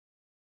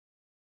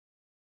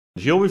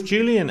You're with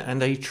Julian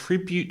and a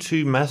tribute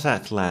to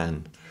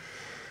Mazatlán,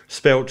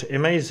 spelt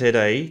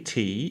Mazatlan,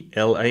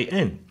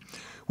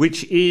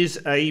 which is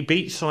a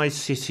beachside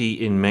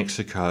city in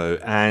Mexico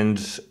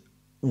and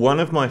one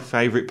of my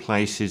favorite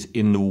places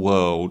in the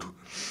world.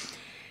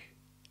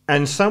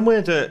 And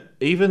somewhere that,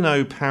 even though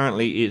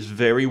apparently it's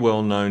very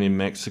well known in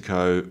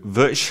Mexico,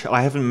 virtually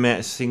I haven't met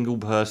a single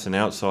person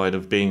outside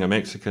of being a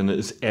Mexican that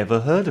has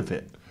ever heard of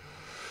it.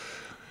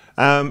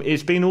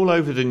 It's been all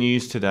over the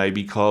news today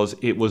because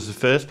it was the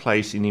first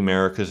place in the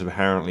Americas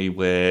apparently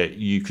where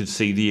you could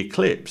see the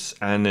eclipse,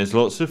 and there's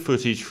lots of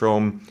footage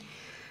from.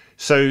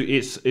 So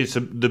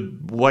the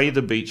way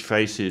the beach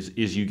faces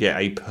is you get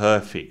a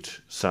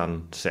perfect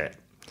sunset,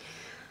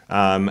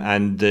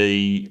 and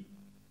the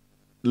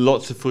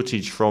lots of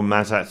footage from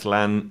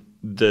Mazatlán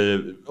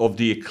of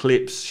the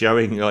eclipse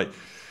showing like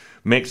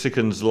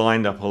Mexicans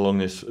lined up along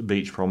this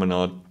beach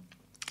promenade,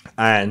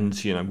 and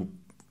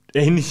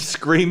and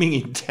screaming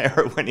in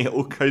terror when it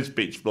all goes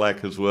pitch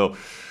black as well,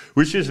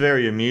 which is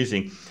very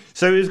amusing.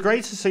 So it was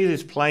great to see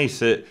this place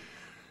that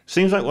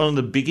seems like one of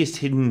the biggest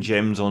hidden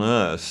gems on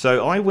Earth.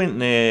 So I went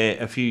there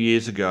a few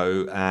years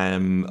ago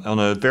on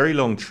a very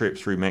long trip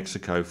through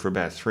Mexico for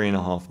about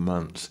 3.5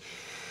 months.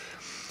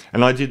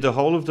 And I did the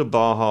whole of the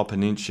Baja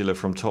Peninsula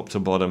from top to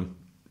bottom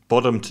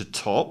to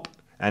top,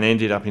 and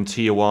ended up in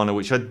Tijuana,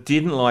 which I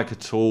didn't like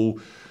at all.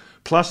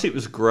 Plus, it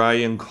was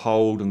grey and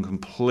cold and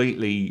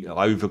completely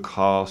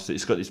overcast.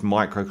 It's got this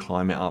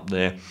microclimate up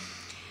there.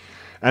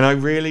 And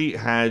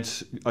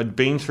I'd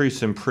been through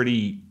some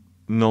pretty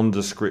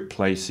nondescript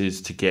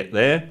places to get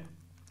there.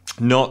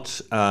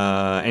 Not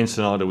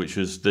Ensenada, which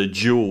was the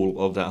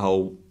jewel of that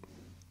whole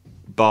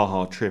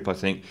Baja trip, I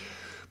think.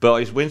 But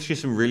I went through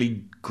some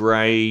really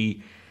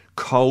grey,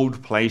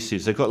 cold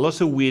places. They've got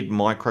lots of weird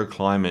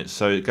microclimates.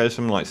 So it goes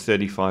from like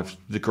 35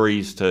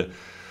 degrees to...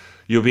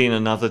 You'll be in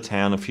another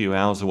town a few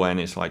hours away and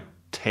it's like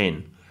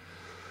 10,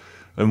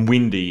 and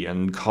windy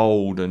and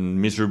cold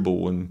and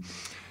miserable. And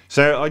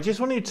so I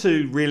just wanted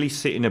to really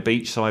sit in a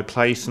beachside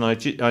place, and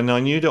I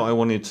knew that I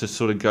wanted to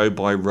sort of go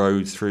by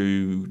road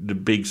through the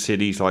big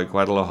cities like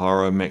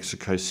Guadalajara,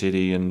 Mexico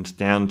City, and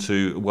down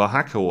to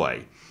Oaxaca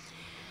way.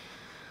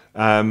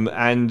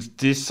 And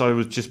this, I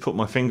would just put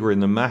my finger in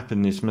the map,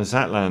 in this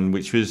Mazatlán,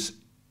 which was,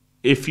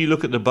 if you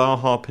look at the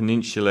Baja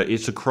Peninsula,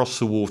 it's across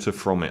the water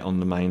from it on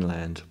the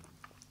mainland.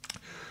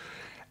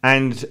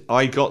 And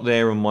I got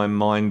there and my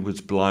mind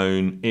was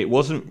blown. It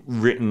wasn't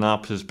written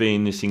up as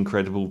being this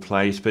incredible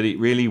place, but it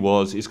really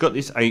was. It's got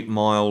this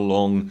 8-mile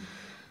long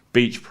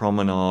beach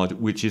promenade,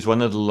 which is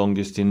one of the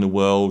longest in the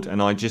world. And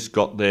I just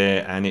got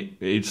there, and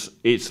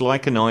it's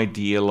like an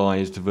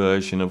idealized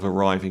version of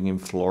arriving in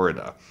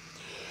Florida.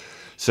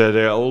 So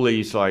there are all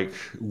these like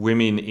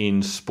women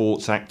in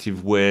sports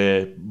active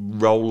wear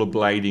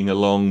rollerblading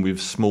along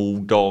with small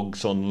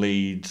dogs on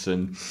leads,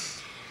 and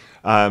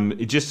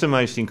just the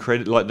most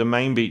incredible. Like the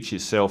main beach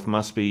itself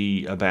must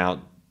be about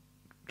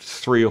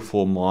 3 or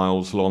 4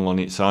 miles long on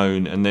its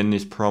own, and then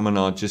this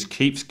promenade just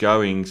keeps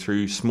going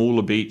through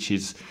smaller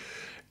beaches,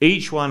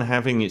 each one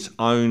having its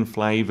own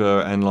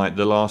flavor. And like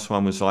the last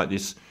one was like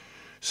this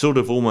sort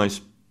of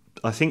almost,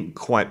 I think,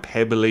 quite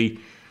pebbly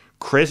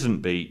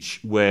crescent beach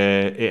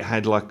where it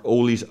had like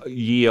all these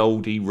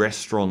ye-olde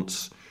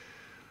restaurants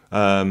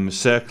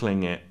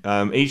circling it.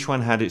 Each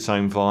one had its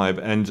own vibe,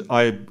 and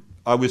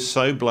I was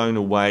so blown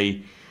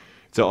away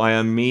that I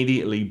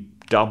immediately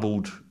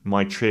doubled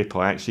my trip.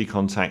 I actually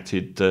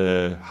contacted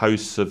the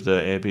hosts of the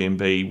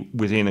Airbnb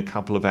within a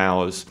couple of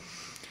hours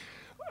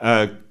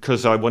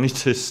because I wanted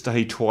to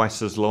stay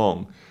twice as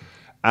long.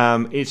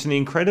 It's an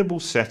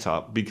incredible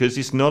setup because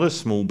it's not a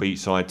small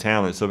beachside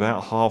town. It's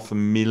about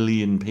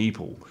 500,000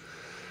 people.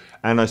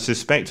 And I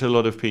suspect a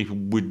lot of people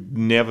would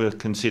never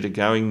consider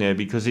going there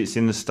because it's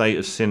in the state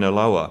of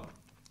Sinaloa.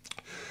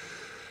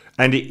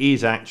 And it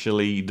is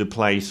actually the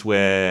place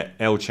where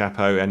El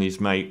Chapo and his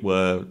mate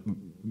were.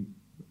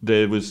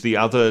 There was the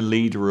other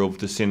leader of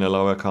the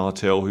Sinaloa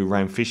cartel who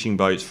ran fishing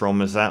boats from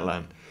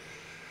Mazatlán.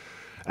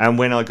 And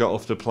when I got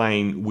off the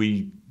plane,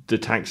 the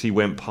taxi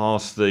went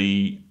past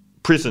the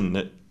prison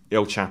that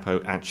El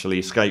Chapo actually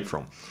escaped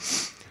from.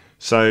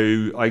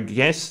 So I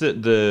guess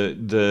that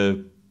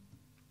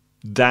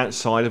that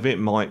side of it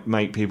might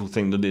make people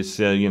think that it's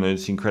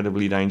this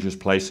incredibly dangerous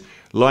place.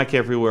 Like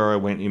everywhere I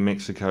went in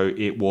Mexico,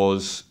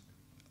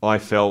 I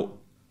felt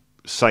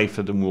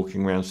safer than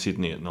walking around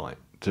Sydney at night,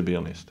 to be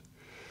honest.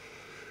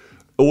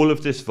 All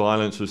of this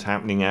violence was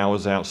happening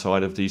hours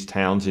outside of these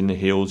towns in the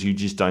hills. You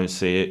just don't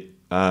see it.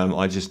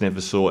 I just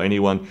never saw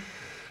anyone.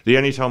 The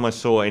only time I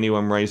saw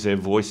anyone raise their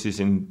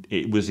voices,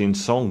 it was in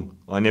song.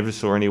 I never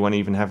saw anyone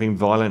even having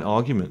violent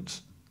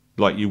arguments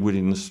like you would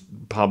in the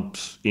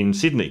pubs in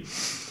Sydney.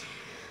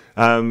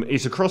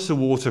 It's across the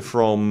water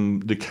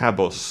from the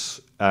Cabos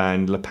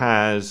and La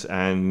Paz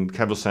and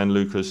Cabo San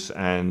Lucas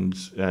and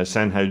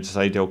San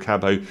Jose del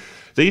Cabo.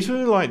 These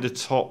were like the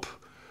top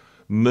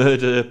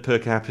murder per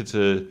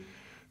capita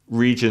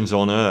regions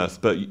on Earth.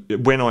 But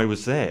when I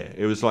was there,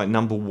 it was like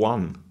number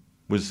 1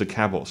 was the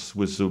Cabos,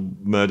 was the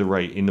murder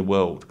rate in the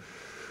world.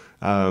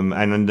 And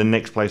then the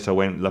next place I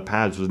went, La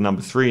Paz, was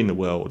number 3 in the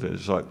world.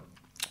 It's like,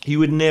 you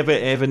would never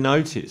ever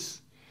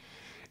notice.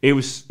 It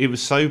was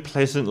so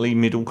pleasantly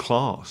middle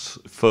class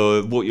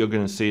for what you're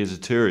going to see as a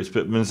tourist.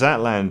 But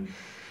Mazatlan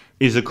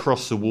is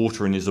across the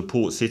water and is a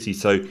port city,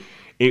 so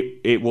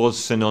it was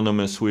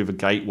synonymous with a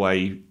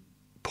gateway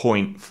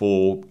point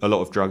for a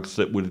lot of drugs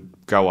that would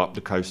go up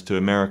the coast to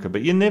America.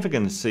 But you're never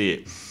going to see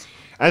it.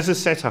 As a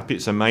setup,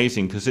 it's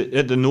amazing because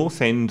at the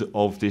north end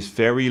of this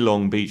very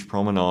long beach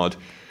promenade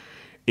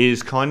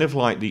is kind of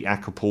like the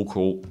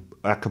Acapulco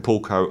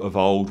of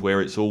old,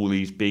 where it's all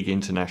these big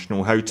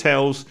international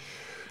hotels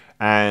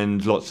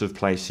and lots of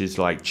places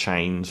like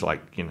chains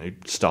like, you know,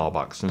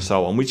 Starbucks and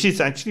so on, which is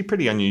actually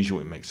pretty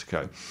unusual in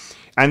Mexico,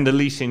 and the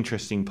least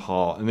interesting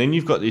part. And then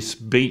you've got this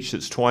beach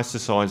that's twice the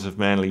size of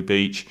Manly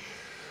Beach,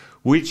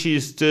 which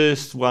is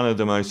just one of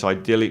the most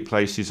idyllic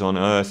places on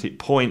earth. It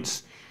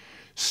points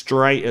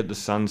straight at the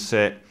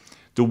sunset.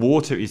 The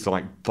water is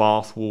like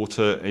bath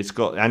water.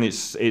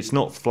 It's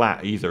not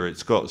flat either.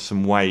 It's got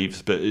some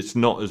waves, but it's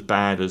not as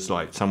bad as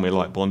like somewhere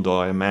like Bondi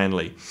or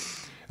Manly.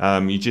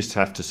 You just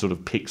have to sort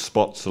of pick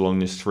spots along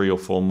this 3 or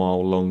 4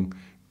 mile long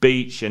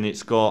beach, and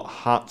it's got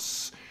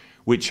huts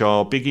which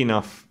are big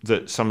enough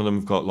that some of them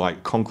have got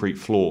like concrete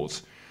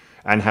floors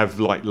and have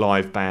like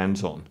live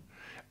bands on.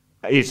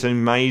 It's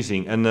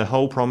amazing, and the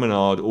whole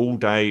promenade all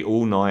day,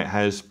 all night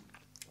has,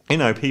 you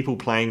know, people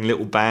playing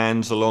little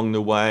bands along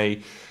the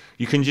way.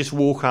 You can just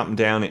walk up and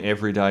down it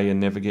every day and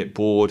never get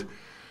bored.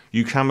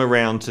 You come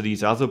around to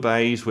these other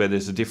bays where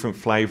there's a different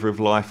flavour of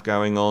life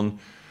going on.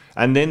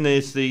 And then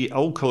there's the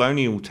old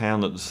colonial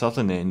town at the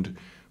southern end,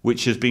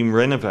 which has been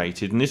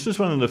renovated. And this was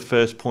one of the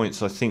first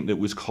points, I think, that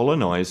was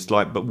colonised,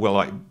 like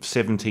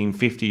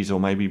 1750s or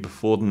maybe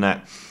before than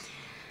that.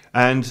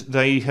 And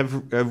they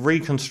have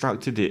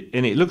reconstructed it,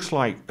 and it looks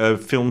like a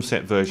film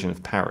set version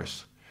of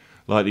Paris.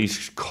 Like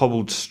these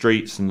cobbled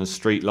streets and the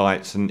street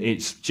lights, and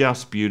it's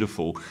just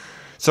beautiful.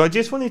 So I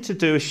just wanted to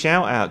do a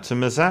shout out to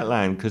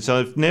Mazatlan, because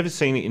I've never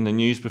seen it in the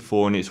news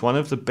before, and it's one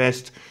of the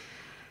best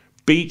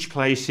beach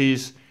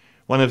places,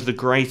 one of the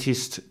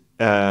greatest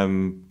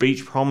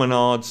beach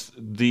promenades,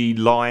 the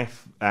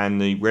life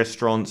and the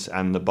restaurants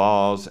and the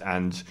bars,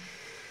 and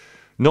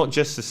not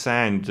just the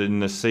sand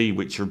and the sea,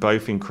 which are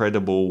both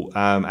incredible,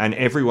 and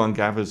everyone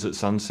gathers at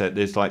sunset.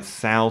 There's like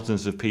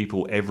thousands of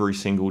people every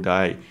single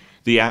day.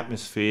 The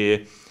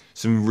atmosphere,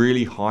 some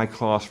really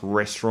high-class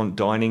restaurant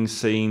dining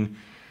scene,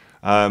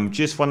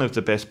 just one of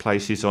the best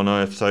places on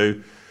earth. So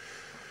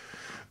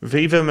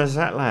Viva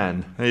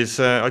Mazatlan.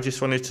 I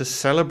just wanted to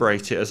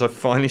celebrate it as I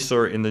finally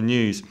saw it in the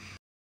news.